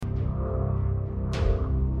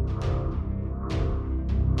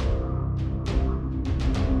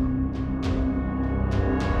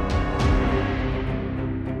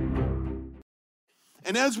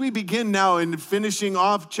And as we begin now in finishing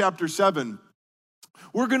off chapter 7,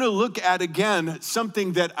 we're going to look at, again,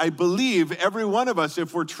 something that I believe every one of us,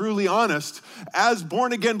 if we're truly honest, as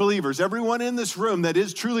born-again believers, everyone in this room that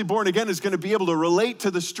is truly born again is going to be able to relate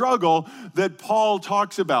to the struggle that Paul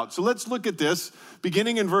talks about. So let's look at this,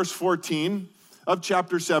 beginning in verse 14 of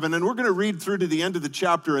chapter 7, and we're going to read through to the end of the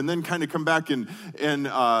chapter and then kind of come back and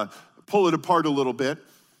pull it apart a little bit.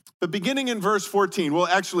 But beginning in verse 14, well,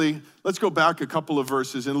 actually, let's go back a couple of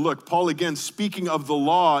verses and look. Paul, again, speaking of the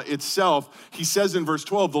law itself, he says in verse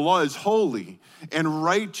 12, the law is holy and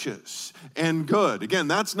righteous and good. Again,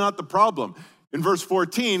 that's not the problem. In verse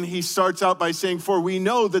 14, he starts out by saying, for we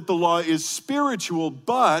know that the law is spiritual,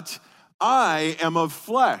 but I am of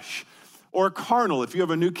flesh, or carnal. If you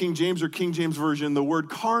have a New King James or King James Version, the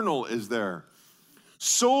word carnal is there.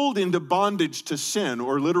 Sold into bondage to sin,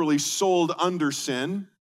 or literally sold under sin.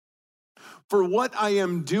 For what I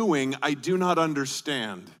am doing, I do not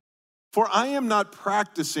understand. For I am not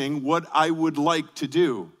practicing what I would like to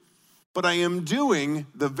do, but I am doing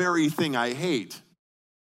the very thing I hate.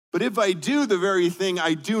 But if I do the very thing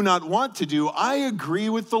I do not want to do, I agree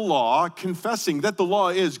with the law, confessing that the law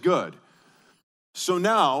is good. So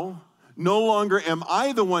now, no longer am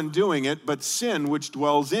I the one doing it, but sin which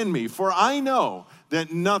dwells in me. For I know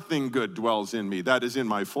that nothing good dwells in me, that is in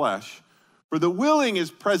my flesh. For the willing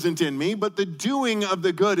is present in me, but the doing of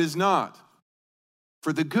the good is not.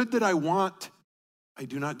 For the good that I want, I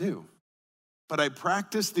do not do. But I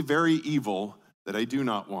practice the very evil that I do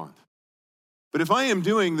not want. But if I am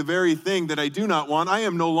doing the very thing that I do not want, I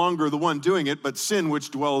am no longer the one doing it, but sin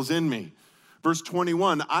which dwells in me. Verse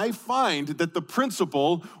 21, I find that the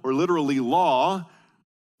principle, or literally law,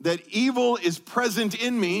 that evil is present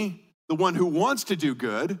in me, the one who wants to do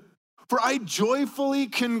good, for I joyfully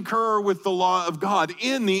concur with the law of God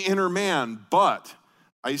in the inner man, but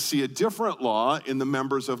I see a different law in the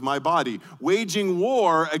members of my body, waging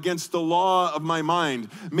war against the law of my mind,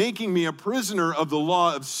 making me a prisoner of the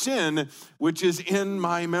law of sin, which is in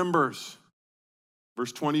my members.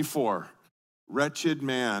 Verse 24, wretched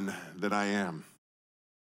man that I am,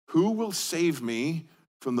 who will save me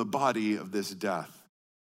from the body of this death?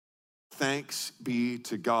 Thanks be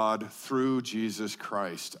to God through Jesus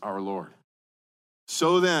Christ our Lord.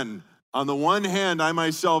 So then, on the one hand, I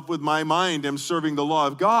myself with my mind am serving the law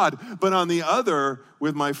of God, but on the other,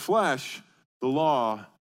 with my flesh, the law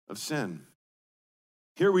of sin.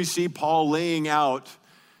 Here we see Paul laying out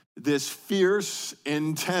this fierce,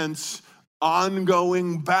 intense,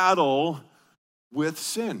 ongoing battle with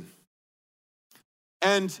sin.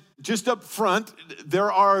 And just up front,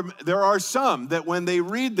 there are some that when they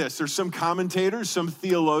read this, there's some commentators, some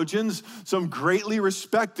theologians, some greatly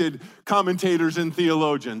respected commentators and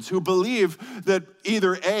theologians who believe that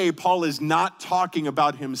either A, Paul is not talking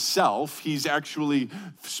about himself, he's actually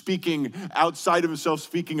speaking outside of himself,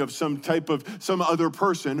 speaking of some other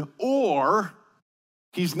person, or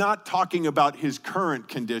he's not talking about his current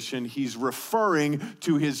condition. He's referring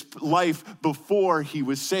to his life before he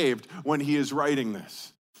was saved when he is writing this.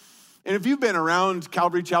 And if you've been around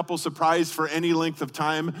Calvary Chapel Surprise for any length of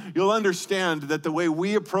time, you'll understand that the way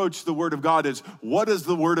we approach the Word of God is, what does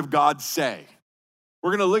the Word of God say?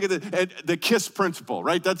 We're going to look at the KISS principle,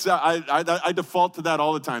 right? That's I default to that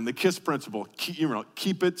all the time. The KISS principle,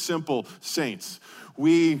 keep it simple, saints.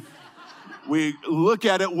 We look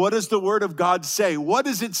at it, what does the Word of God say? What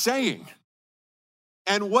is it saying?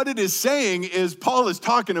 And what it is saying is Paul is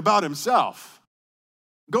talking about himself.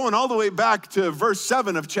 Going all the way back to verse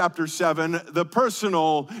 7 of chapter 7, the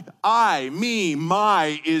personal I, me,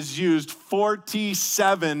 my is used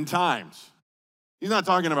 47 times. He's not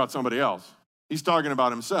talking about somebody else. He's talking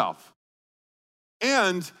about himself.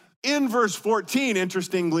 And in verse 14,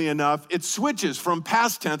 interestingly enough, it switches from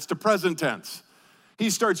past tense to present tense. He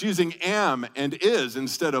starts using am and is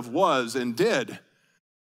instead of was and did.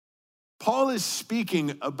 Paul is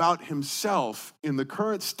speaking about himself in the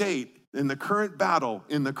current state, in the current battle,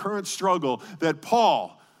 in the current struggle that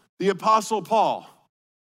Paul, the Apostle Paul,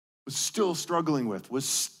 was still struggling with, was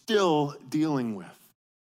still dealing with.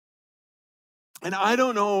 And I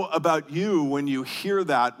don't know about you when you hear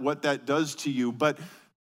that, what that does to you, but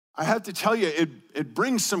I have to tell you, it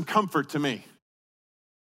brings some comfort to me.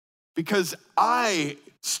 Because I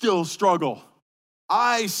still struggle.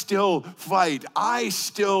 I still fight. I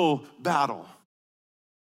still battle.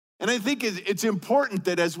 And I think it's important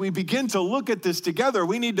that as we begin to look at this together,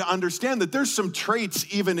 we need to understand that there's some traits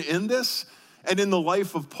even in this and in the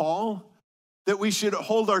life of Paul that we should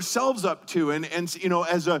hold ourselves up to and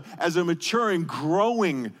as a mature and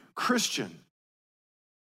growing Christian.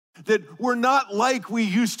 That we're not like we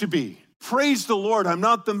used to be. Praise the Lord, I'm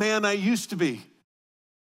not the man I used to be.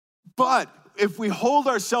 But if we hold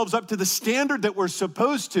ourselves up to the standard that we're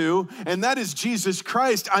supposed to, and that is Jesus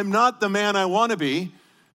Christ, I'm not the man I want to be.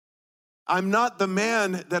 I'm not the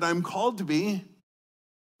man that I'm called to be.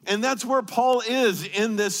 And that's where Paul is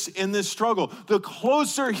in this struggle. The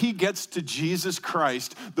closer he gets to Jesus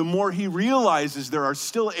Christ, the more he realizes there are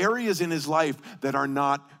still areas in his life that are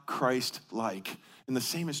not Christ-like. And the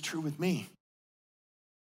same is true with me.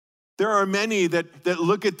 There are many that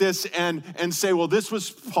look at this and say, well, this was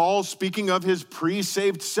Paul speaking of his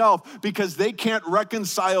pre-saved self, because they can't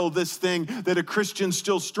reconcile this thing that a Christian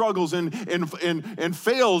still struggles and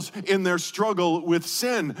fails in their struggle with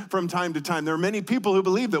sin from time to time. There are many people who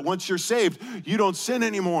believe that once you're saved, you don't sin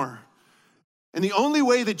anymore. And the only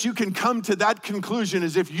way that you can come to that conclusion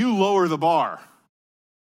is if you lower the bar.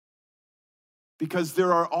 Because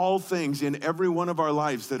there are all things in every one of our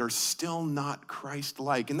lives that are still not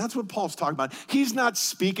Christ-like. And that's what Paul's talking about. He's not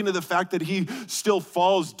speaking to the fact that he still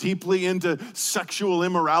falls deeply into sexual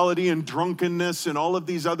immorality and drunkenness and all of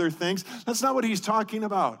these other things. That's not what he's talking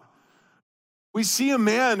about. We see a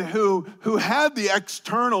man who had the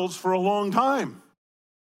externals for a long time.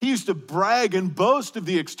 He used to brag and boast of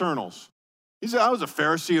the externals. He said, I was a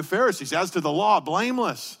Pharisee of Pharisees, as to the law,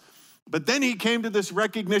 blameless. But then he came to this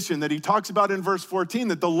recognition that he talks about in verse 14,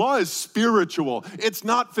 that the law is spiritual. It's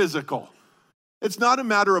not physical. It's not a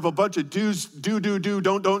matter of a bunch of do's, do,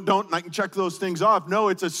 don't, and I can check those things off. No,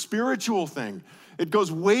 it's a spiritual thing. It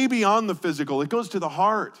goes way beyond the physical. It goes to the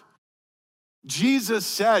heart. Jesus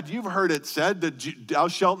said, you've heard it said that thou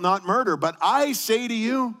shalt not murder. But I say to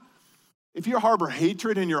you, if you harbor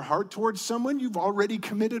hatred in your heart towards someone, you've already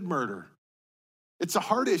committed murder. It's a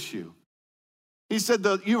heart issue. He said,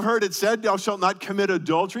 you've heard it said, thou shalt not commit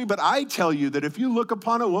adultery, but I tell you that if you look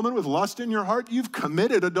upon a woman with lust in your heart, you've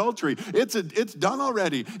committed adultery. It's done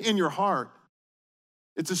already in your heart.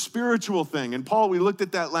 It's a spiritual thing. And Paul, we looked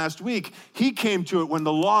at that last week. He came to it when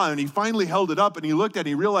the law, and he finally held it up, and he looked at it, and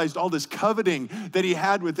he realized all this coveting that he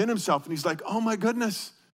had within himself. And he's like, oh my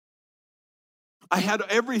goodness. I had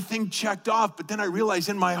everything checked off, but then I realized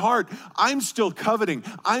in my heart, I'm still coveting.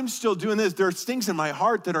 I'm still doing this. There's things in my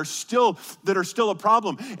heart that are still a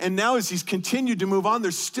problem. And now as he's continued to move on,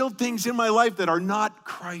 there's still things in my life that are not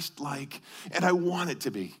Christ-like, and I want it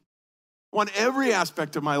to be. I want every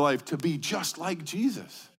aspect of my life to be just like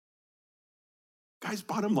Jesus. Guys,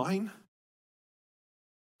 bottom line,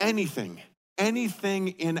 anything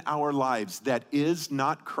in our lives that is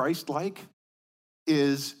not Christ-like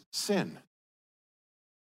is sin.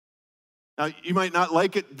 Now, you might not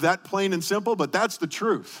like it that plain and simple, but that's the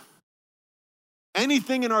truth.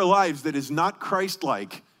 Anything in our lives that is not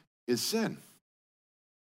Christ-like is sin.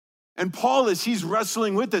 And Paul, as he's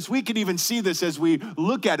wrestling with this, we can even see this as we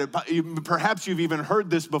look at it. Perhaps you've even heard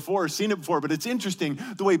this before or seen it before, but it's interesting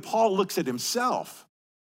the way Paul looks at himself.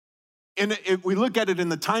 And if we look at it in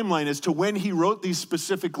the timeline as to when he wrote these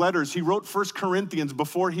specific letters, he wrote 1 Corinthians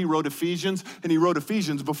before he wrote Ephesians, and he wrote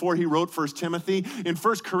Ephesians before he wrote 1 Timothy. In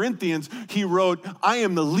 1 Corinthians, he wrote, I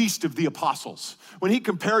am the least of the apostles. When he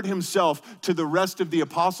compared himself to the rest of the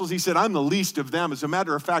apostles, he said, I'm the least of them. As a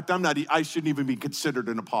matter of fact, I shouldn't even be considered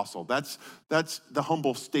an apostle. That's the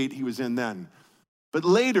humble state he was in then. But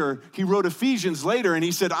later, he wrote Ephesians later, and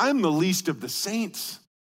he said, I'm the least of the saints.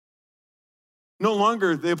 No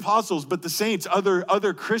longer the apostles, but the saints,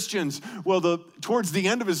 other Christians. Well, towards the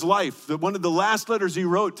end of his life, one of the last letters he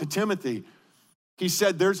wrote to Timothy, he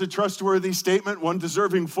said, there's a trustworthy statement, one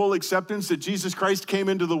deserving full acceptance, that Jesus Christ came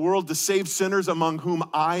into the world to save sinners, among whom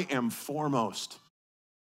I am foremost.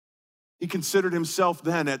 He considered himself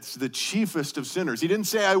then as the chiefest of sinners. He didn't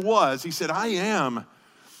say I was, he said I am.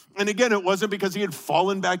 And again, it wasn't because he had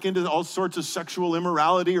fallen back into all sorts of sexual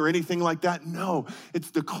immorality or anything like that. No,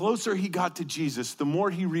 it's the closer he got to Jesus, the more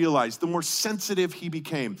he realized, the more sensitive he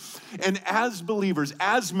became. And as believers,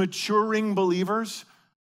 as maturing believers,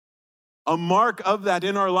 a mark of that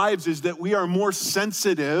in our lives is that we are more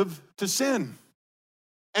sensitive to sin.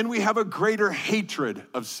 And we have a greater hatred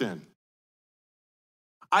of sin.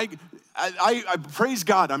 I praise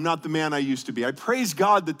God I'm not the man I used to be. I praise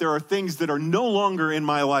God that there are things that are no longer in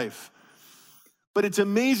my life. But it's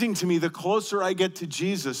amazing to me, the closer I get to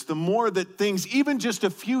Jesus, the more that things, even just a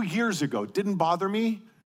few years ago, didn't bother me,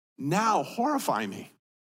 now horrify me.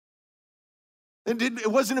 And it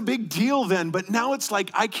wasn't a big deal then, but now it's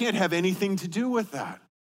like I can't have anything to do with that.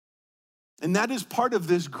 And that is part of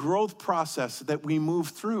this growth process that we move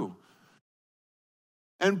through.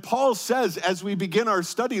 And Paul says, as we begin our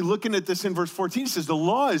study, looking at this in verse 14, he says, the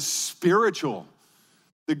law is spiritual.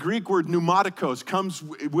 The Greek word pneumatikos comes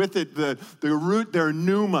with it, the root there,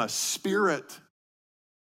 pneuma, spirit.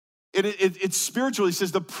 It's spiritual. He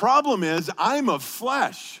says, the problem is I'm of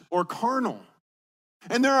flesh or carnal.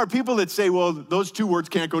 And there are people that say, well, those two words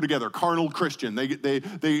can't go together. Carnal Christian,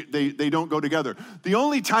 they don't go together. The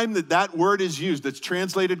only time that word is used, that's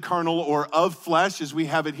translated carnal or of flesh, as we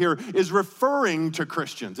have it here, is referring to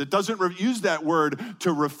Christians. It doesn't use that word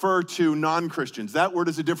to refer to non-Christians. That word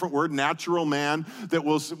is a different word, natural man, that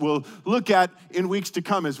we'll look at in weeks to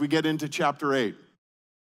come as we get into chapter 8.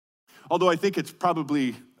 Although I think it's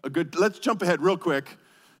probably let's jump ahead real quick.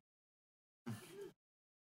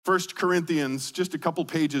 1 Corinthians, just a couple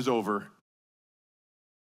pages over.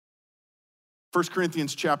 1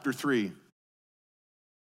 Corinthians chapter 3.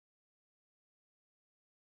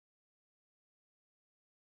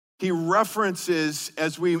 He references,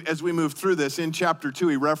 as we move through this, in chapter 2,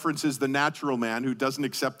 he references the natural man who doesn't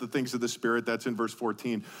accept the things of the Spirit. That's in verse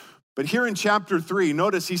 14. But here in chapter 3,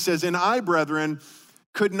 notice he says, and I, brethren,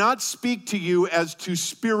 could not speak to you as to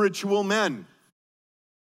spiritual men,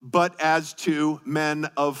 but as to men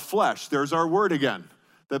of flesh. There's our word again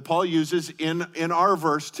that Paul uses in our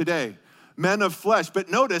verse today. Men of flesh. But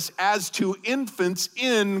notice, as to infants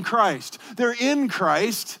in Christ. They're in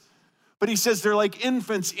Christ, but he says they're like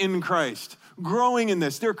infants in Christ, growing in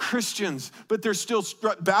this. They're Christians, but they're still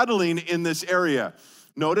battling in this area.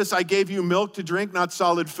 Notice, I gave you milk to drink, not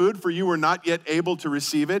solid food, for you were not yet able to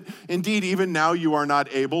receive it. Indeed, even now you are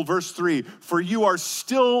not able. Verse 3, for you are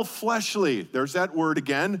still fleshly. There's that word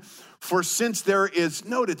again. For since there is,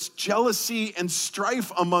 note, it's jealousy and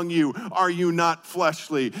strife among you, are you not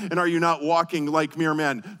fleshly? And are you not walking like mere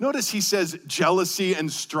men? Notice he says jealousy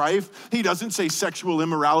and strife. He doesn't say sexual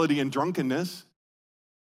immorality and drunkenness.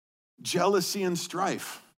 Jealousy and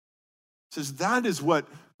strife. He says that is what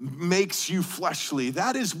makes you fleshly.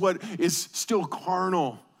 That is what is still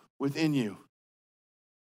carnal within you.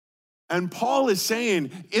 And Paul is saying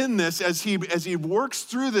in this, as he works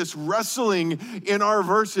through this wrestling in our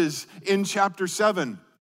verses in chapter 7,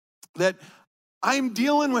 that I'm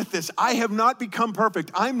dealing with this. I have not become perfect.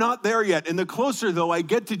 I'm not there yet. And the closer, though, I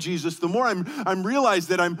get to Jesus, the more I'm realized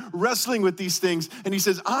that I'm wrestling with these things. And he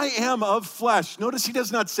says, I am of flesh. Notice he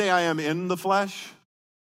does not say I am in the flesh.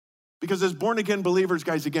 Because as born-again believers,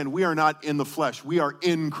 guys, again, we are not in the flesh. We are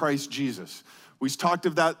in Christ Jesus. We talked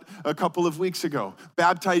of that a couple of weeks ago.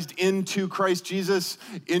 Baptized into Christ Jesus,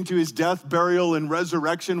 into his death, burial, and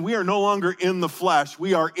resurrection. We are no longer in the flesh.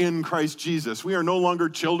 We are in Christ Jesus. We are no longer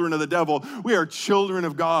children of the devil. We are children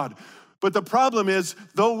of God. But the problem is,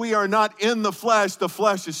 though we are not in the flesh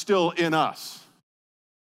is still in us.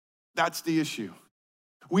 That's the issue.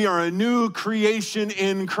 We are a new creation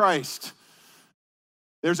in Christ.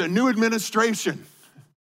 There's a new administration,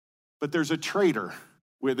 but there's a traitor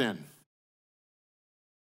within.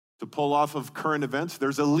 To pull off of current events,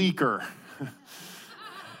 there's a leaker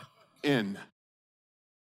in.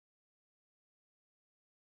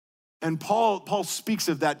 And Paul speaks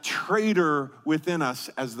of that traitor within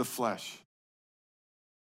us as the flesh.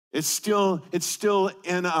 It's still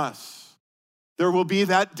in us. There will be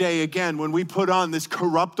that day again when we put on this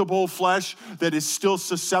corruptible flesh that is still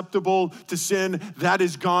susceptible to sin. That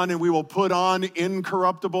is gone, and we will put on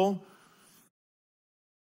incorruptible.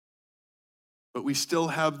 But we still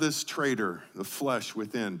have this traitor, the flesh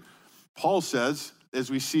within. Paul says, as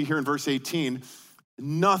we see here in verse 18,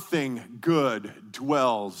 nothing good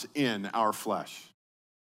dwells in our flesh.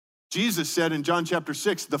 Jesus said in John chapter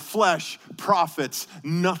 6, the flesh profits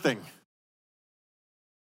nothing.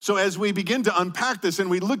 So as we begin to unpack this and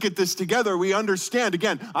we look at this together, we understand,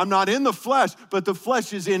 again, I'm not in the flesh, but the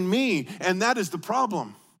flesh is in me. And that is the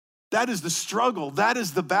problem. That is the struggle. That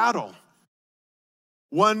is the battle.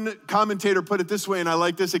 One commentator put it this way, and I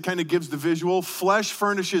like this, it kind of gives the visual. Flesh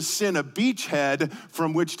furnishes sin a beachhead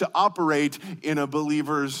from which to operate in a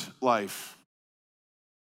believer's life.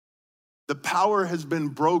 The power has been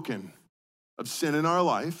broken of sin in our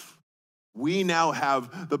life. We now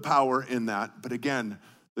have the power in that. But again,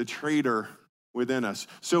 the traitor within us.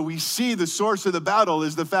 So we see the source of the battle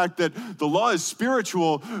is the fact that the law is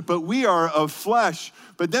spiritual, but we are of flesh.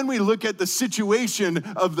 But then we look at the situation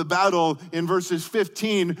of the battle in verses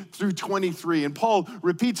 15 through 23. And Paul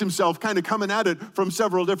repeats himself, kind of coming at it from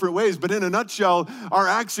several different ways. But in a nutshell, our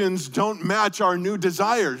actions don't match our new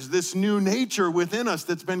desires, this new nature within us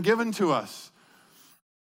that's been given to us.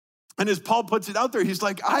 And as Paul puts it out there, he's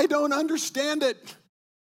like, I don't understand it.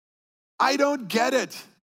 I don't get it.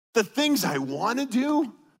 The things I want to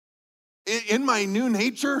do in my new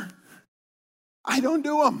nature, I don't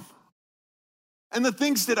do them. And the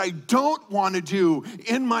things that I don't want to do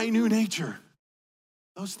in my new nature,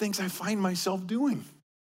 those things I find myself doing.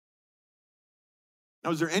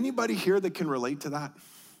 Now, is there anybody here that can relate to that?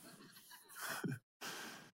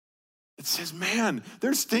 it says, man,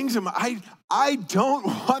 there's things I don't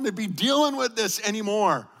want to be dealing with this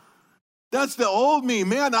anymore. That's the old me.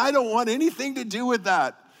 Man, I don't want anything to do with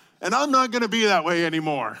that. And I'm not going to be that way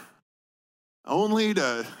anymore. Only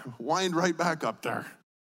to wind right back up there.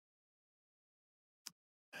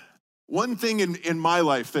 One thing in my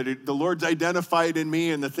life that the Lord's identified in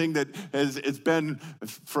me, and the thing that it's been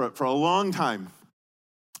for a long time,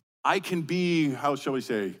 I can be, how shall we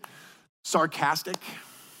say, sarcastic.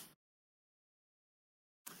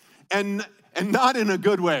 And not in a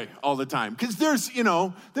good way all the time. Because there's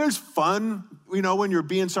fun, when you're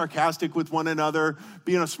being sarcastic with one another,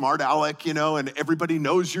 being a smart aleck, and everybody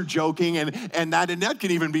knows you're joking, and that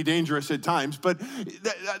can even be dangerous at times. But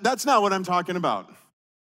that's not what I'm talking about.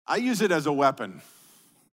 I use it as a weapon.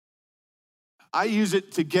 I use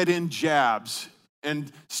it to get in jabs and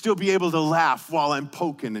still be able to laugh while I'm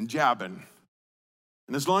poking and jabbing.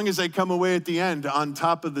 And as long as I come away at the end on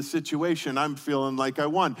top of the situation, I'm feeling like I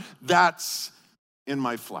won. That's in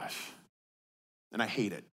my flesh. And I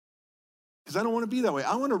hate it. Because I don't want to be that way.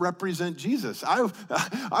 I want to represent Jesus. I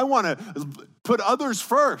want to put others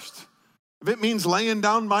first. If it means laying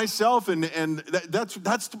down myself, and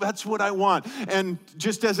that's what I want. And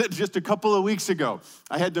just a couple of weeks ago,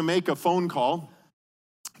 I had to make a phone call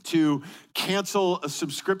to cancel a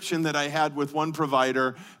subscription that I had with one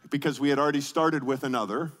provider because we had already started with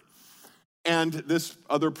another. And this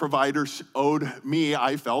other provider owed me,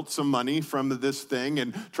 I felt, some money from this thing,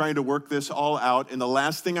 and trying to work this all out. And the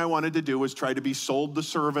last thing I wanted to do was try to be sold the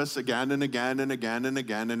service again and again and again and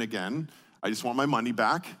again and again. I just want my money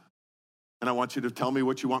back. And I want you to tell me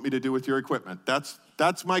what you want me to do with your equipment.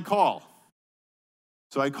 That's my call.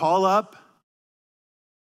 So I call up.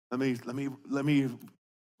 Let me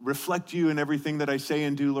reflect you in everything that I say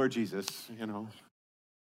and do, Lord Jesus,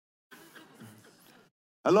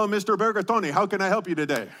 Hello, Mr. Bergatoni. How can I help you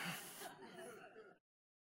today?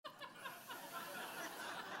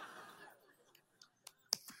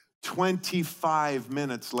 "25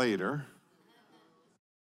 minutes later,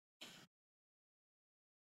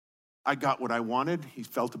 I got what I wanted. He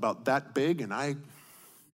felt about that big, and I'm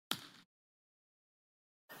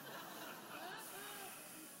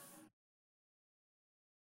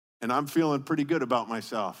feeling pretty good about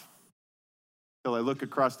myself. Till I look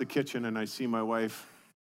across the kitchen and I see my wife.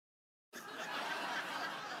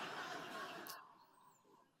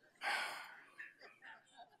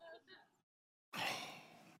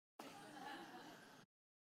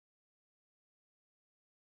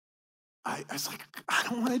 I was like, I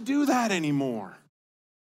don't want to do that anymore.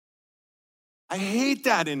 I hate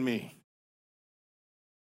that in me.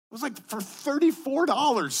 It was like, for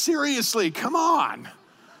 $34, seriously, come on.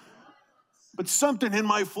 But something in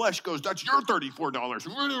my flesh goes, that's your $34.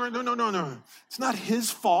 No. It's not his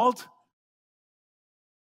fault.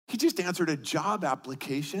 He just answered a job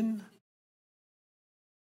application.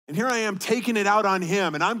 And here I am taking it out on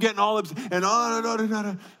him, and I'm getting all upset, and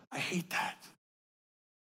I hate that.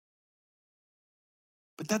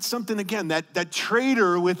 But that's something, again, that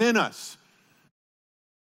traitor within us.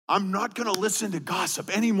 I'm not going to listen to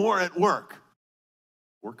gossip anymore at work.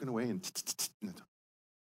 Working away and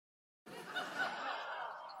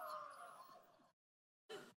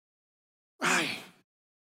right.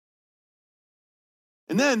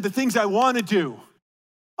 And then the things I want to do.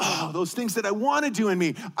 Those things that I want to do in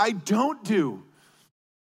me, I don't do.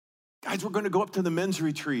 Guys, we're going to go up to the men's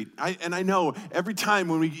retreat. I know every time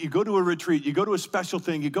when you go to a retreat, you go to a special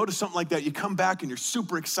thing, you go to something like that, you come back and you're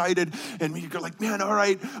super excited, and you're like, man, all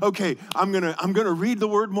right, okay, I'm gonna read the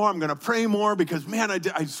word more, I'm gonna pray more, because man, I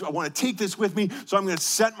want to take this with me. So I'm gonna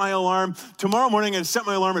set my alarm. Tomorrow morning, I'm gonna set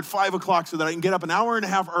my alarm at 5 o'clock so that I can get up an hour and a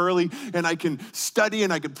half early, and I can study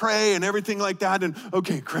and I can pray and everything like that. And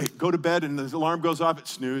okay, great, go to bed, and the alarm goes off, it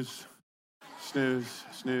snooze, snooze,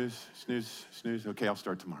 snooze, snooze, snooze. Okay, I'll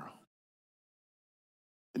start tomorrow.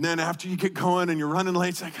 And then after you get going and you're running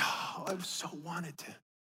late, it's like, I so wanted to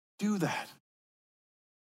do that.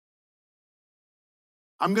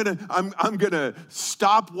 I'm gonna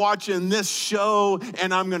stop watching this show,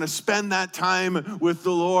 and I'm gonna spend that time with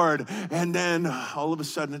the Lord. And then all of a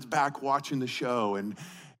sudden it's back watching the show, and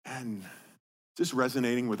just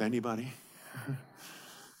resonating with anybody.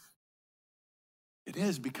 It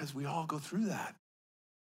is, because we all go through that.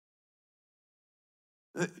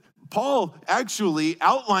 Paul actually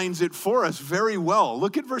outlines it for us very well.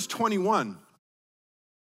 Look at verse 21.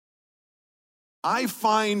 I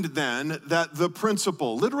find then that the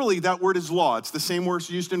principle, literally that word is law. It's the same word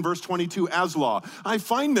used in verse 22 as law. I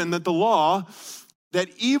find then that the law, that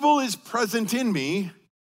evil is present in me,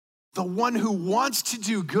 the one who wants to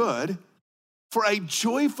do good, For I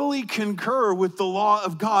joyfully concur with the law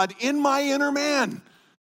of God in my inner man.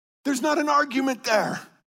 There's not an argument there.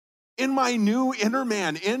 In my new inner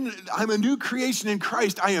man, I'm a new creation in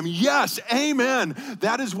Christ. I am, yes, amen.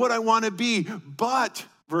 That is what I want to be. But,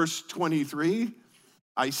 verse 23,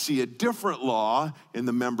 I see a different law in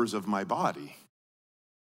the members of my body,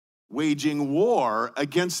 waging war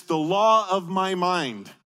against the law of my mind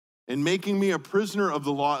and making me a prisoner of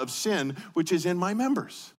the law of sin, which is in my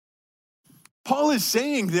members. Paul is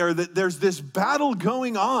saying there that there's this battle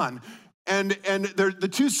going on, and the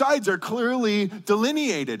two sides are clearly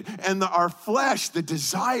delineated. And our flesh, the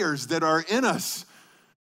desires that are in us,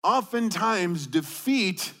 oftentimes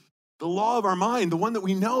defeat the law of our mind, the one that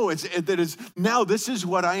we know that is now, this is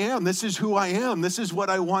what I am, this is who I am, this is what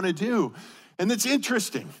I want to do. And it's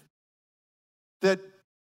interesting that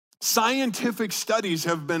scientific studies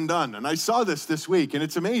have been done, and I saw this week, and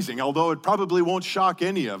it's amazing, although it probably won't shock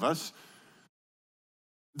any of us.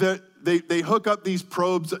 That they hook up these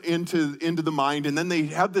probes into the mind, and then they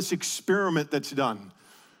have this experiment that's done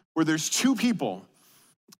where there's two people,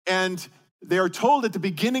 and they are told at the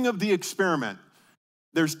beginning of the experiment,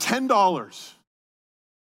 there's $10,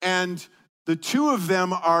 and the two of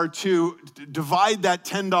them are to divide that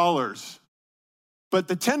 $10. But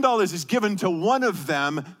the $10 is given to one of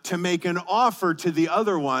them to make an offer to the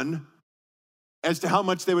other one as to how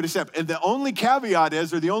much they would accept. And the only caveat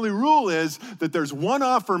is, or the only rule is, that there's one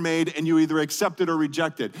offer made and you either accept it or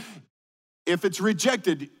reject it. If it's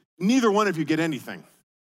rejected, neither one of you get anything.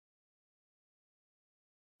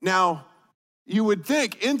 Now, you would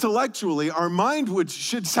think intellectually, our mind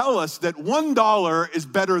should tell us that $1 is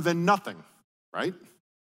better than nothing, right?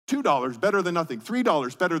 $2 better than nothing,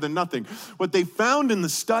 $3 better than nothing. What they found in the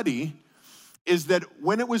study is that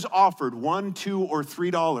when it was offered $1, $2, or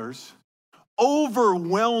 $3,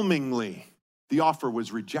 overwhelmingly, the offer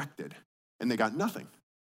was rejected and they got nothing.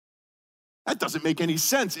 That doesn't make any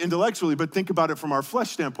sense intellectually, but think about it from our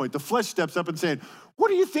flesh standpoint. The flesh steps up and saying, what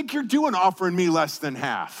do you think you're doing offering me less than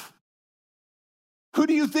half? Who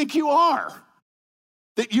do you think you are?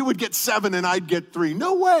 That you would get 7 and I'd get 3.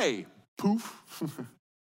 No way. Poof.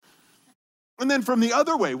 And then from the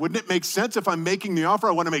other way, wouldn't it make sense if I'm making the offer,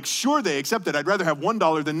 I want to make sure they accept it. I'd rather have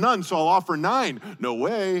 $1 than none, so I'll offer 9. No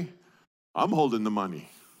way. I'm holding the money.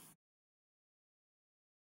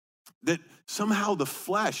 That somehow the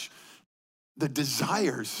flesh, the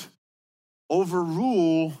desires,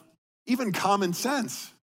 overrule even common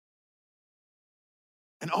sense.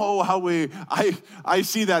 And how I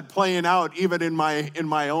see that playing out even in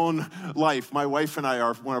my own life. My wife and I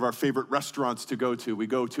are one of our favorite restaurants to go to. We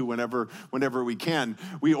go to whenever we can.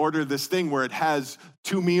 We order this thing where it has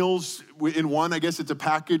 2 meals in one. I guess it's a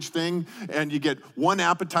package thing, and you get one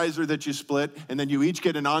appetizer that you split, and then you each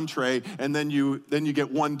get an entree, and then you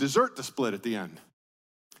get one dessert to split at the end.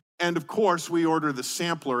 And of course, we order the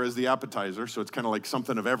sampler as the appetizer, so it's kind of like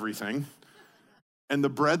something of everything. And the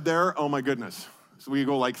bread there, oh my goodness. So we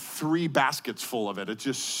go like 3 baskets full of it. It's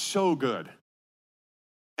just so good.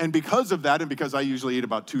 And because of that, and because I usually eat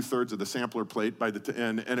about 2/3 of the sampler plate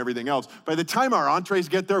and everything else, by the time our entrees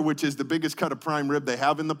get there, which is the biggest cut of prime rib they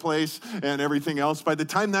have in the place and everything else, by the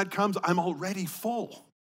time that comes, I'm already full.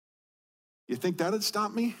 You think that'd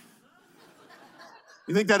stop me?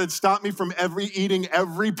 You think that'd stop me from eating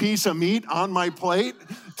every piece of meat on my plate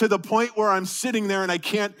to the point where I'm sitting there and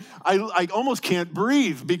I almost can't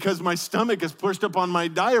breathe because my stomach is pushed up on my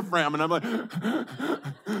diaphragm and I'm like,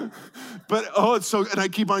 but it's so, and I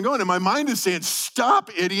keep on going and my mind is saying, stop,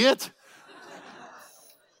 idiot.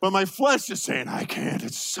 But my flesh is saying, I can't,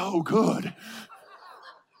 it's so good.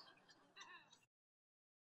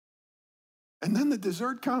 And then the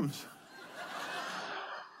dessert comes.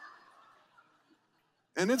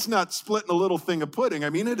 And it's not splitting a little thing of pudding. I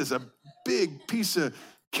mean, it is a big piece of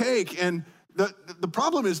cake. And the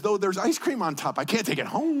problem is, though, there's ice cream on top. I can't take it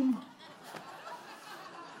home.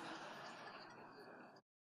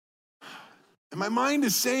 And my mind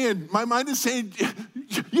is saying,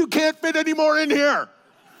 you can't fit any more in here.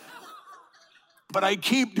 But I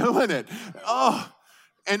keep doing it.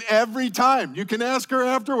 And every time, you can ask her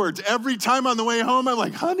afterwards, every time on the way home, I'm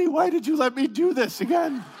like, honey, why did you let me do this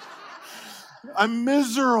again? I'm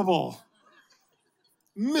miserable.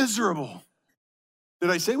 Miserable.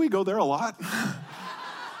 Did I say we go there a lot?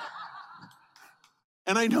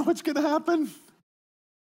 And I know what's going to happen.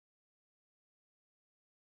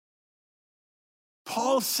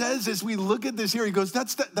 Paul says as we look at this here, he goes,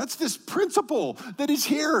 that's this principle that is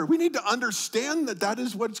here. We need to understand that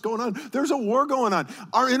is what's going on. There's a war going on.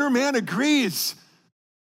 Our inner man agrees.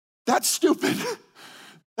 That's stupid.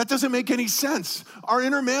 That doesn't make any sense. Our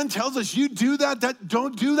inner man tells us, you do that,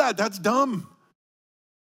 don't do that, that's dumb.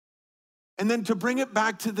 And then to bring it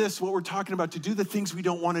back to this, what we're talking about, to do the things we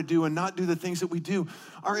don't want to do and not do the things that we do,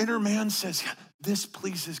 our inner man says, this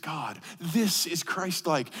pleases God. This is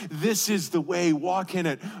Christ-like. This is the way, walk in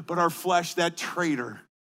it. But our flesh, that traitor,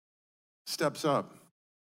 steps up.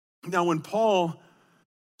 Now, when Paul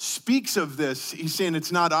speaks of this, he's saying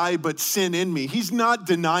it's not I, but sin in me. He's not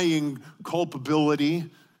denying culpability.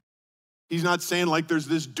 He's not saying like there's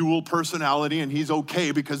this dual personality and he's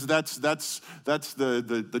okay because that's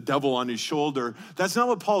the devil on his shoulder. That's not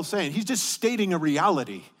what Paul's saying. He's just stating a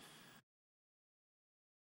reality.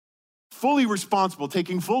 Fully responsible,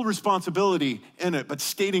 taking full responsibility in it, but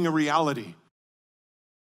stating a reality.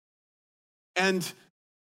 And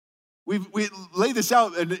we lay this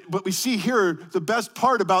out, but we see here the best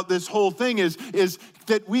part about this whole thing is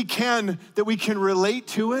that we can relate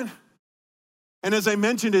to it. And as I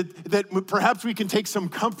mentioned it, that perhaps we can take some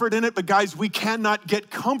comfort in it, but guys, we cannot get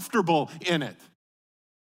comfortable in it.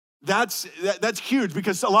 That's huge,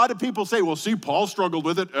 because a lot of people say, well, see, Paul struggled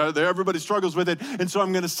with it. Everybody struggles with it, and so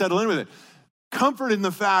I'm going to settle in with it. Comfort in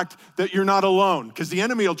the fact that you're not alone, because the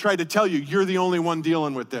enemy will try to tell you you're the only one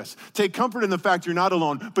dealing with this. Take comfort in the fact you're not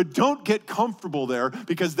alone, but don't get comfortable there,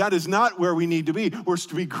 because that is not where we need to be. We're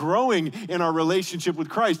to be growing in our relationship with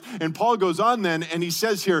Christ. And Paul goes on then, and he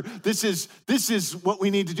says here, this is what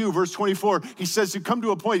we need to do. Verse 24, he says to come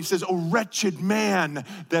to a point, he says, "O wretched man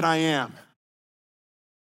that I am."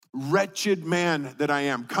 Wretched man that I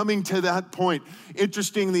am. Coming to that point,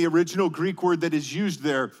 interesting, the original Greek word that is used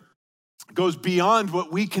there goes beyond what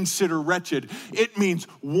we consider wretched. It means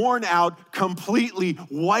worn out, completely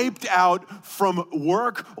wiped out from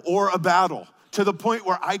work or a battle, to the point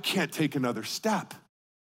where I can't take another step,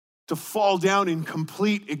 to fall down in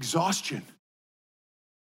complete exhaustion.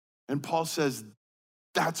 And Paul says,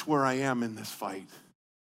 that's where I am in this fight.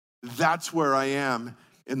 That's where I am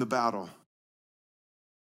in the battle.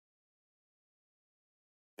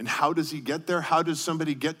 And how does he get there? How does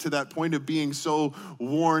somebody get to that point of being so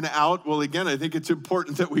worn out? Well, again, I think it's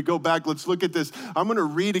important that we go back. Let's look at this. I'm going to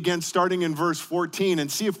read again starting in verse 14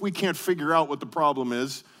 and see if we can't figure out what the problem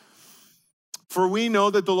is. For we know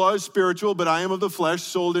that the law is spiritual, but I am of the flesh,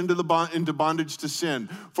 sold into bondage to sin.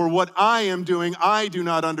 For what I am doing, I do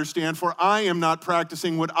not understand, for I am not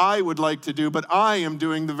practicing what I would like to do, but I am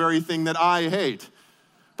doing the very thing that I hate.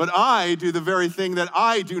 But I do the very thing that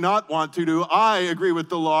I do not want to do. I agree with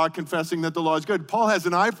the law, confessing that the law is good. Paul has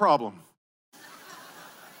an eye problem.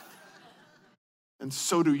 And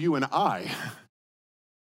so do you and I.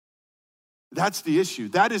 That's the issue.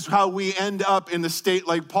 That is how we end up in the state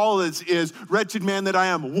like Paul is wretched man that I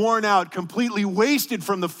am, worn out, completely wasted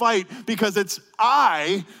from the fight, because it's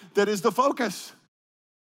I that is the focus.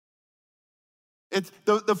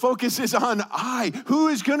 The focus is on I. Who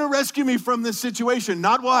is going to rescue me from this situation?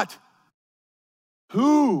 Not what.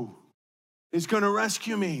 Who is going to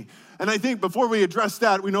rescue me? And I think before we address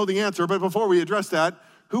that, we know the answer, but before we address that,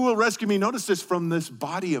 who will rescue me? Notice this, from this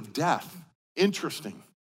body of death. Interesting.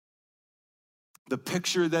 The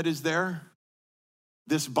picture that is there,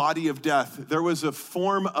 this body of death, there was a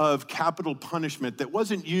form of capital punishment that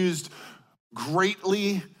wasn't used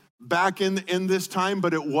greatly back in this time,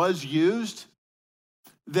 but it was used.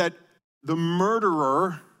 That the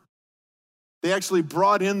murderer, they actually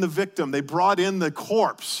brought in the victim, they brought in the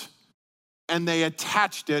corpse, and they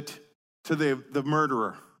attached it to the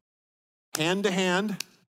murderer. Hand to hand,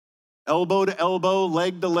 elbow to elbow,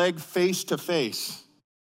 leg to leg, face to face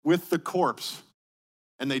with the corpse.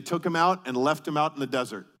 And they took him out and left him out in the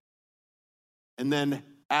desert. And then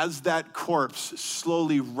as that corpse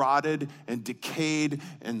slowly rotted and decayed,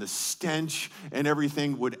 and the stench and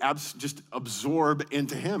everything would just absorb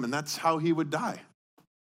into him, and that's how he would die.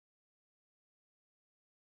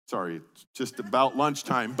 Sorry, it's just about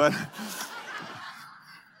lunchtime, but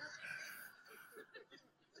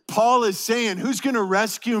Paul is saying, who's going to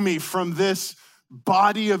rescue me from this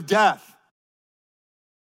body of death?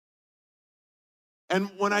 And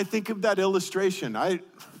when I think of that illustration,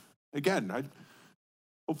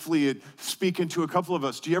 hopefully it speaking to a couple of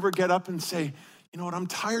us. Do you ever get up and say, you know what, I'm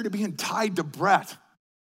tired of being tied to Brett.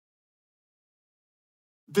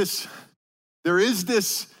 There is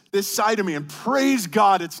this side of me, and praise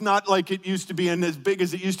God, it's not like it used to be and as big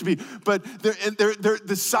as it used to be, but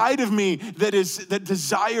the side of me that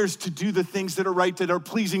desires to do the things that are right, that are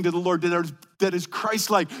pleasing to the Lord, that is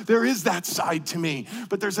Christ-like. There is that side to me,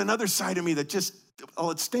 but there's another side of me that just,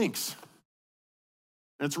 it stinks.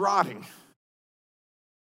 And it's rotting.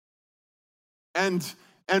 And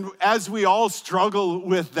as we all struggle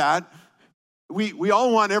with that, we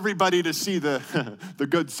all want everybody to see the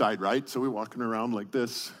good side, right? So we're walking around like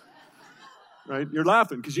this, right? You're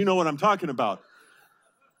laughing because you know what I'm talking about.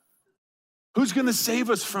 Who's going to save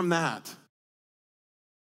us from that?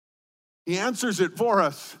 He answers it for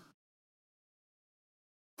us.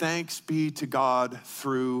 Thanks be to God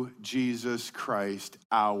through Jesus Christ,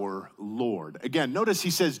 our Lord. Again, notice he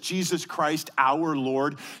says Jesus Christ, our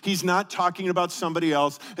Lord. He's not talking about somebody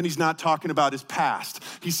else, and he's not talking about his past.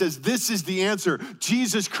 He says this is the answer.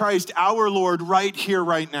 Jesus Christ, our Lord, right here,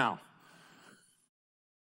 right now.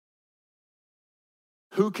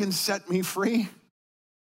 Who can set me free?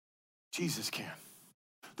 Jesus can.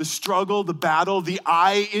 The struggle, the battle, the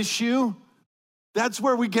I issue, that's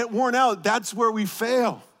where we get worn out. That's where we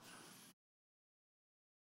fail.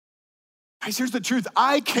 Guys, here's the truth.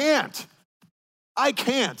 I can't.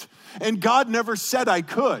 And God never said I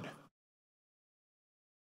could.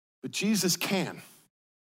 But Jesus can.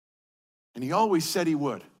 And he always said he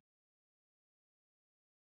would.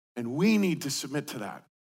 And we need to submit to that.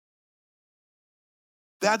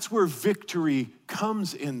 That's where victory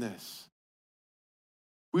comes in this.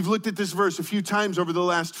 We've looked at this verse a few times over the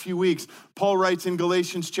last few weeks. Paul writes in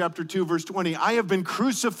Galatians chapter 2, verse 20, I have been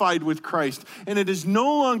crucified with Christ, and it is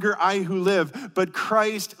no longer I who live, but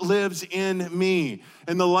Christ lives in me.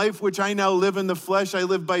 And the life which I now live in the flesh, I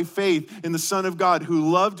live by faith in the Son of God, who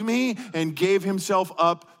loved me and gave himself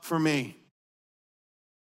up for me.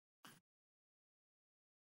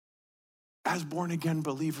 As born-again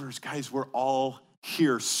believers, guys, we're all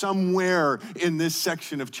here somewhere in this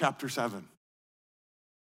section of chapter 7.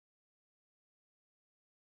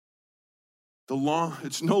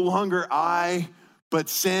 It's no longer I, but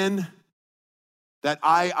sin. That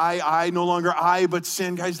I, no longer I, but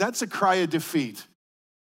sin. Guys, that's a cry of defeat.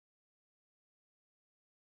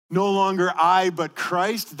 No longer I, but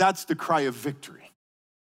Christ. That's the cry of victory.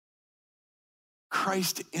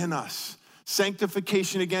 Christ in us.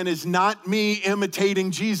 Sanctification, again, is not me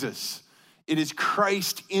imitating Jesus. It is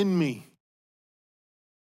Christ in me.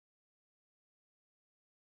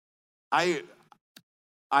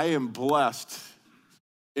 I am blessed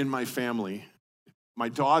in my family. My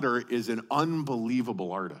daughter is an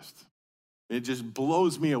unbelievable artist. It just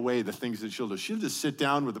blows me away, the things that she'll do. She'll just sit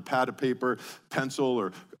down with a pad of paper, pencil,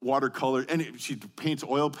 or watercolor, and she paints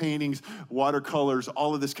oil paintings, watercolors,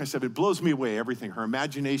 all of this kind of stuff. It blows me away, everything. Her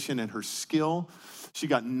imagination and her skill, she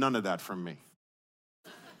got none of that from me.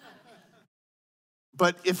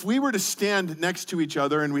 But if we were to stand next to each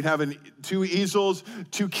other and we'd have two easels,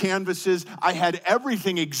 two canvases, I had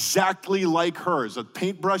everything exactly like hers, the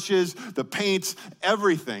paintbrushes, the paints,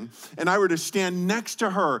 everything. And I were to stand next to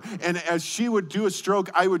her, and as she would do a stroke,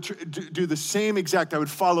 I would do the same exact. I would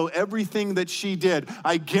follow everything that she did.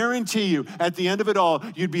 I guarantee you, at the end of it all,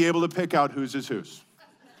 you'd be able to pick out whose is whose.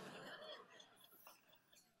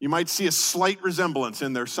 You might see a slight resemblance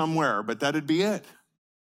in there somewhere, but that'd be it.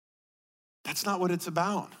 That's not what it's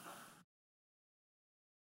about.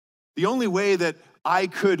 The only way that I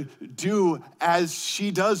could do as she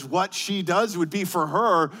does what she does would be for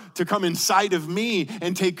her to come inside of me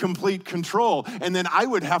and take complete control. And then I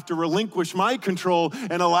would have to relinquish my control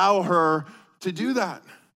and allow her to do that.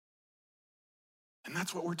 And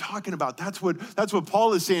that's what we're talking about. That's what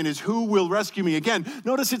Paul is saying is, who will rescue me? Again,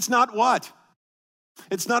 notice it's not what?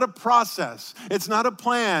 It's not a process. It's not a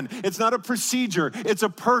plan. It's not a procedure. It's a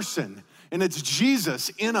person. And it's Jesus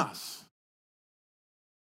in us.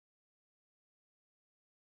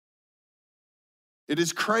 It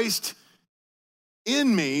is Christ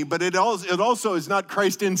in me, but it also is not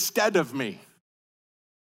Christ instead of me.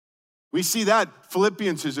 We see that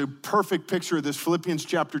Philippians is a perfect picture of this, Philippians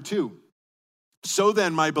chapter 2. So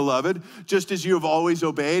then, my beloved, just as you have always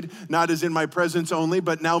obeyed, not as in my presence only,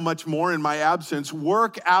 but now much more in my absence,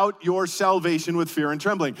 work out your salvation with fear and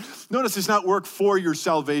trembling. Notice it's not work for your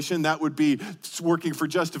salvation. That would be working for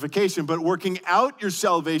justification, but working out your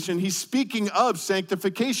salvation. He's speaking of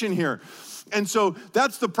sanctification here. And so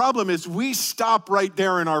that's the problem, is we stop right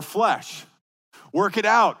there in our flesh. Work it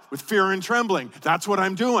out with fear and trembling. That's what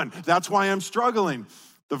I'm doing. That's why I'm struggling.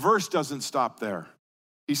 The verse doesn't stop there.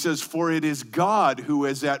 He says, for it is God who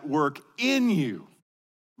is at work in you,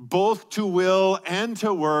 both to will and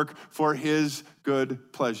to work for his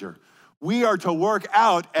good pleasure. We are to work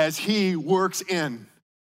out as he works in.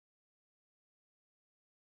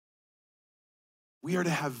 We are to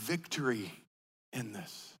have victory in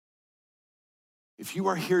this. If you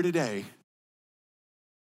are here today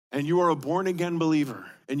and you are a born-again believer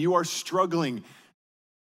and you are struggling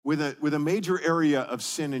with a major area of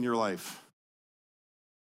sin in your life,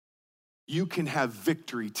 you can have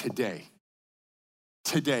victory today.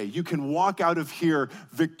 Today. You can walk out of here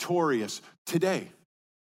victorious today.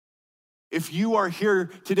 If you are here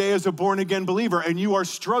today as a born-again believer and you are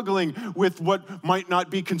struggling with what might not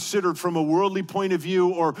be considered from a worldly point of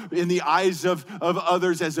view or in the eyes of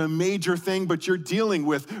others as a major thing, but you're dealing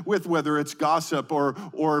with whether it's gossip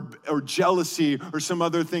or jealousy or some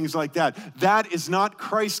other things like that, that is not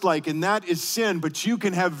Christ-like and that is sin, but you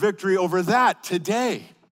can have victory over that today.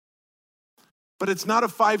 But it's not a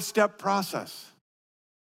 5-step process.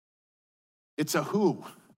 It's a who,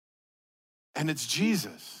 and it's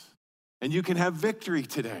Jesus. And you can have victory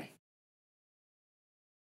today.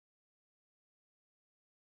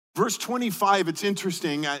 Verse 25, it's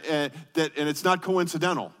interesting and it's not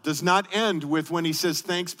coincidental, does not end with when he says,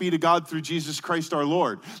 thanks be to God through Jesus Christ our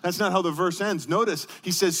Lord. That's not how the verse ends. Notice,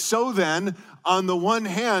 he says, so then, on the one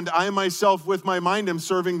hand, I myself with my mind am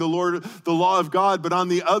serving the Lord, the law of God, but on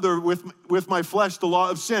the other, with my flesh, the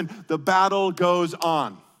law of sin. The battle goes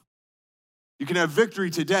on. You can have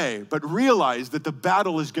victory today, but realize that the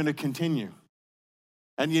battle is going to continue.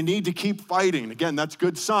 And you need to keep fighting. Again, that's a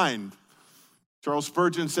good sign. Charles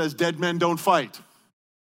Spurgeon says, dead men don't fight.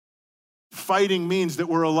 Fighting means that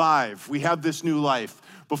we're alive. We have this new life.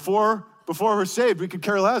 Before we're saved, we could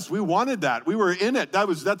care less. We wanted that. We were in it. That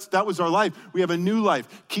was our life. We have a new life.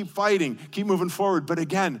 Keep fighting. Keep moving forward. But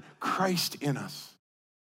again, Christ in us.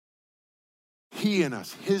 He in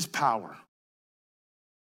us. His power.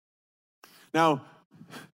 Now,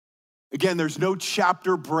 again, there's no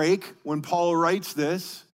chapter break when Paul writes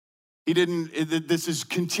this. This is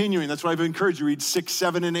continuing. That's why I've encouraged you to read 6,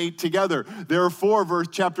 7, and 8 together. Therefore,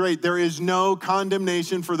 chapter 8, there is no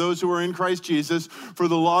condemnation for those who are in Christ Jesus, for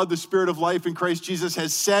the law of the Spirit of life in Christ Jesus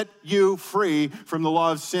has set you free from the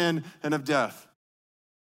law of sin and of death.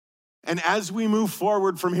 And as we move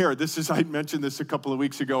forward from here, I mentioned this a couple of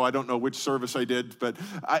weeks ago. I don't know which service I did, but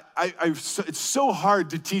it's so hard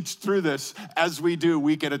to teach through this as we do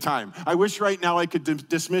week at a time. I wish right now I could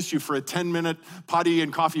dismiss you for a 10-minute potty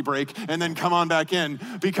and coffee break and then come on back in,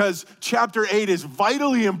 because chapter 8 is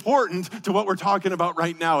vitally important to what we're talking about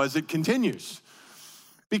right now as it continues.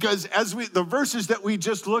 Because the verses that we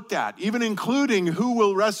just looked at, even including who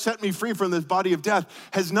will set me free from this body of death,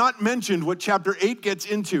 has not mentioned what chapter 8 gets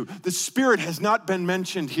into. The Spirit has not been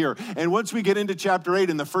mentioned here. And once we get into chapter 8,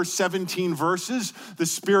 in the first 17 verses, the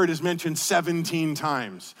Spirit is mentioned 17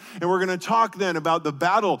 times. And we're going to talk then about the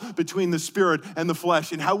battle between the Spirit and the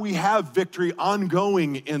flesh and how we have victory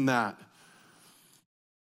ongoing in that.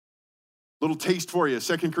 Little taste for you,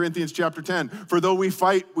 2 Corinthians chapter 10. For though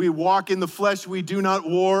we walk in the flesh, we do not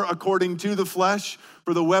war according to the flesh.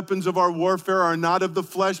 For the weapons of our warfare are not of the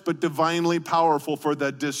flesh, but divinely powerful for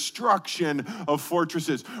the destruction of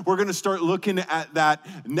fortresses. We're going to start looking at that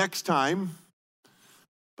next time.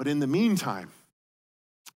 But in the meantime,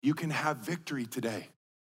 you can have victory today.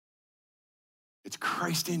 It's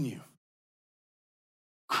Christ in you.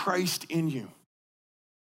 Christ in you.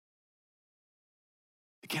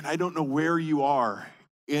 Again, I don't know where you are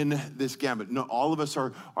in this gamut. No, all of us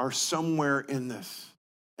are somewhere in this.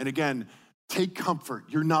 And again, take comfort.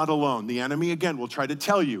 You're not alone. The enemy, again, will try to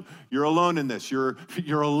tell you, you're alone in this. You're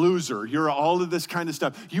a loser. You're all of this kind of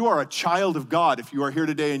stuff. You are a child of God if you are here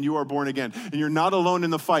today and you are born again. And you're not alone in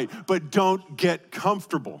the fight. But don't get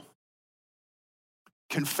comfortable.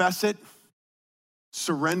 Confess it.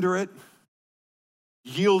 Surrender it.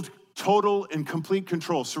 Yield total and complete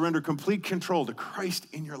control. Surrender complete control to Christ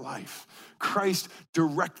in your life. Christ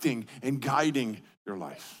directing and guiding your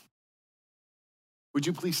life. Would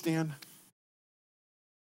you please stand?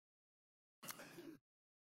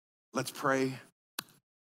 Let's pray.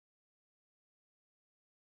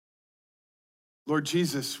 Lord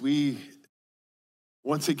Jesus, we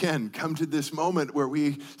once again come to this moment where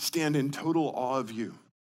we stand in total awe of you,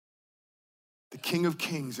 the King of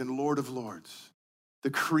Kings and Lord of Lords, the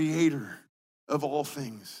creator of all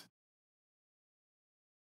things,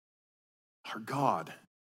 our God,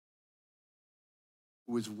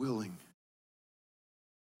 who is willing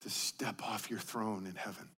to step off your throne in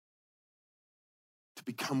heaven, to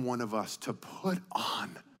become one of us, to put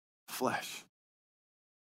on flesh,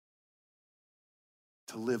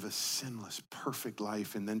 to live a sinless, perfect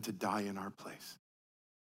life, and then to die in our place,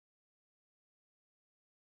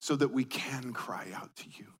 so that we can cry out to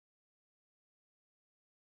you.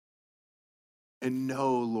 And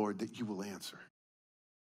know, Lord, that you will answer.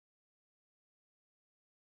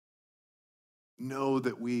 Know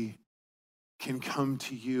that we can come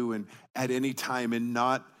to you and at any time and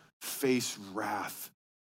not face wrath,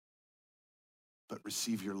 but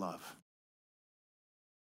receive your love.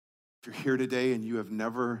 If you're here today and you have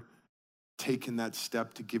never taken that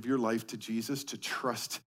step to give your life to Jesus, to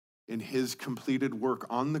trust in his completed work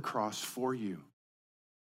on the cross for you,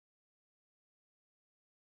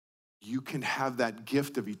 You can have that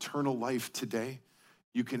gift of eternal life today.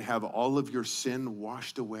 You can have all of your sin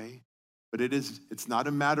washed away. But it's not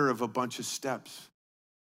a matter of a bunch of steps.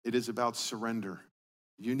 It is about surrender.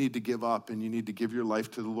 You need to give up and you need to give your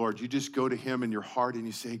life to the Lord. You just go to him in your heart and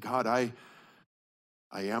you say, God, I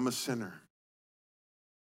am a sinner.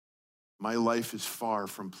 My life is far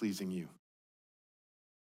from pleasing you.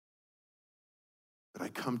 But I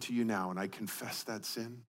come to you now and I confess that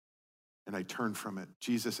sin and I turn from it.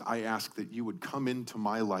 Jesus, I ask that you would come into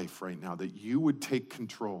my life right now, that you would take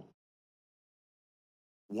control.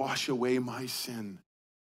 Wash away my sin.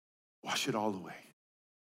 Wash it all away.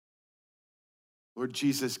 Lord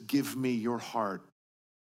Jesus, give me your heart.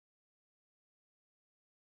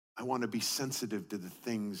 I want to be sensitive to the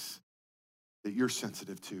things that you're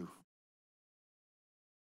sensitive to.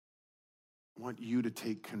 I want you to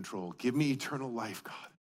take control. Give me eternal life, God.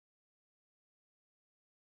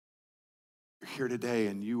 You're here today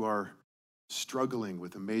and you are struggling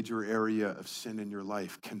with a major area of sin in your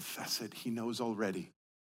life. Confess it. He knows already.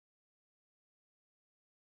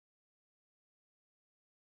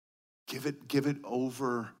 Give it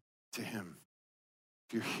over to him.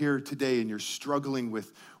 If you're here today and you're struggling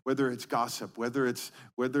with whether it's gossip, whether it's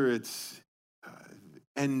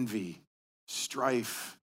envy,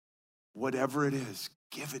 strife, whatever it is,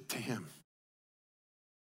 give it to him.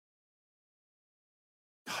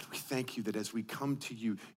 God, we thank you that as we come to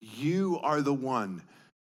you, you are the one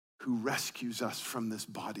who rescues us from this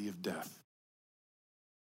body of death.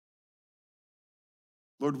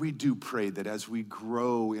 Lord, we do pray that as we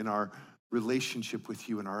grow in our relationship with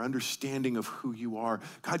you and our understanding of who you are,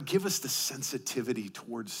 God, give us the sensitivity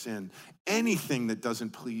towards sin. Anything that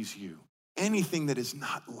doesn't please you, anything that is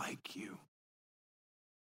not like you.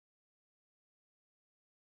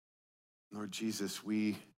 Lord Jesus,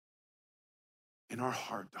 we, in our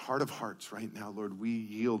heart of hearts right now, Lord, we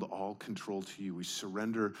yield all control to you. We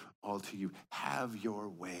surrender all to you. Have your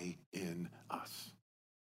way in us,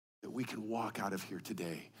 that we can walk out of here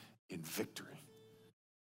today in victory.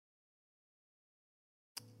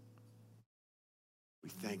 We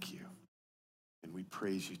thank you and we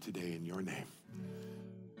praise you today in your name.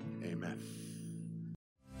 Amen.